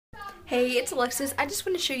Hey, it's Alexis. I just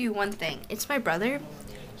want to show you one thing. It's my brother.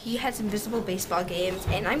 He has invisible baseball games,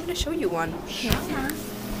 and I'm going to show you one. Yeah.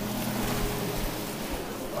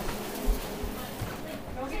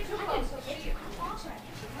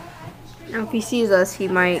 Now, if he sees us, he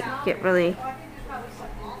might get really... Here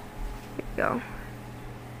we go.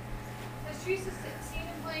 Has Teresa seen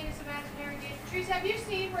him playing his imaginary game? Teresa, have you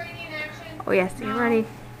seen Brady in action? Oh, yes, get ready.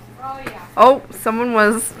 Oh, yeah. Oh, someone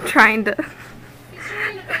was trying to... He's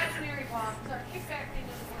doing an imaginary ball because our kickback thing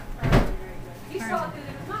doesn't work properly very good. He saw it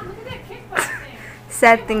and Mom, look at that kickback thing.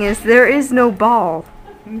 Sad thing is, there is no ball.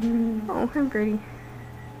 Oh, hi, Brady.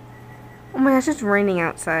 Oh my gosh, it's raining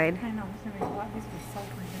outside. I know. He's gonna be a lot. He's gonna be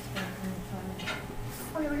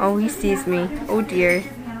suffering. Oh, he sees me. Oh, dear.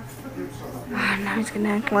 Now he's going to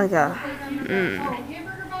act like a...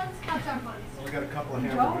 Hamburger buns, hot dog buns. We got a couple of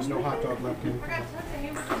hamburgers, no hot dog left in. I got tons of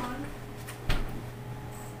hamburger buns.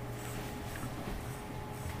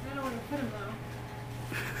 I don't know where to put them though.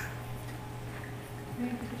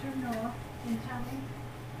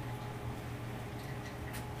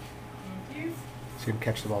 So you can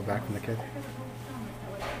catch the ball back from the kid.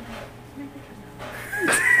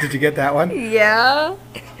 Did you get that one? Yeah.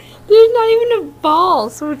 There's not even a ball,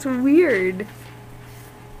 so it's weird.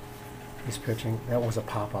 He's pitching. That was a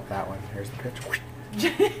pop-up, that one. Here's the pitch.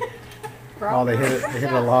 Oh, they hit it. They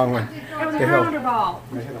hit a long one. It was a rounder ball.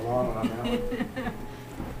 They hit a long one on that one.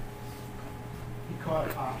 He caught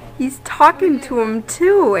a pop-up. He's talking to him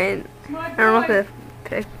too, and I don't know if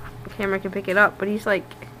the camera can pick it up, but he's like,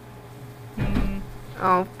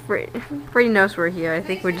 oh, Brady knows we're here. I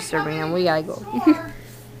think we're disturbing him. We gotta go.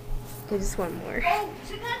 Okay, just one more. Oh,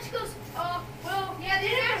 so that goes, well, yeah,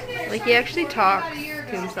 they Like, he actually talks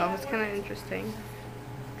to himself. It's kind of interesting.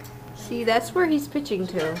 See, that's where he's pitching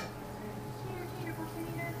to.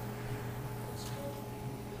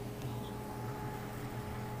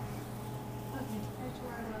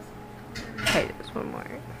 Okay, just one more.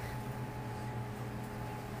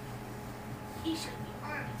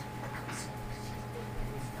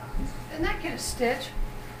 Isn't that kid a stitch?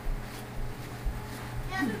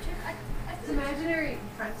 It's imaginary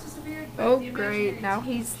friends disappeared. Oh, great. Now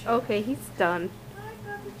he's done.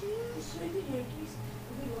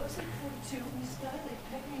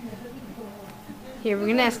 Here, we're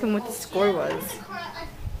gonna ask him what the score was.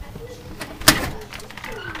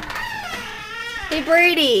 Hey,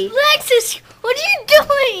 Brady. Alexis, what are you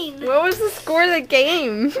doing? What was the score of the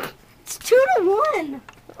game? It's 2-1.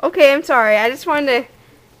 Okay, I'm sorry. I just wanted to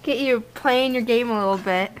get you playing your game a little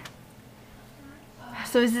bit.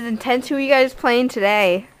 So is it intense? Who are you guys playing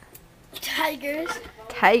today? Tigers.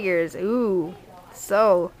 Tigers. Ooh.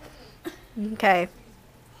 So. Okay.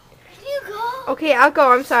 Can you go? Okay, I'll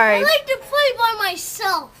go. I'm sorry. I like to play by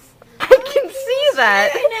myself. I can see that.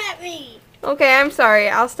 Staring at me. Okay, I'm sorry.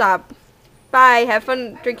 I'll stop. Bye. Have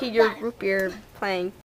fun drinking your root beer playing.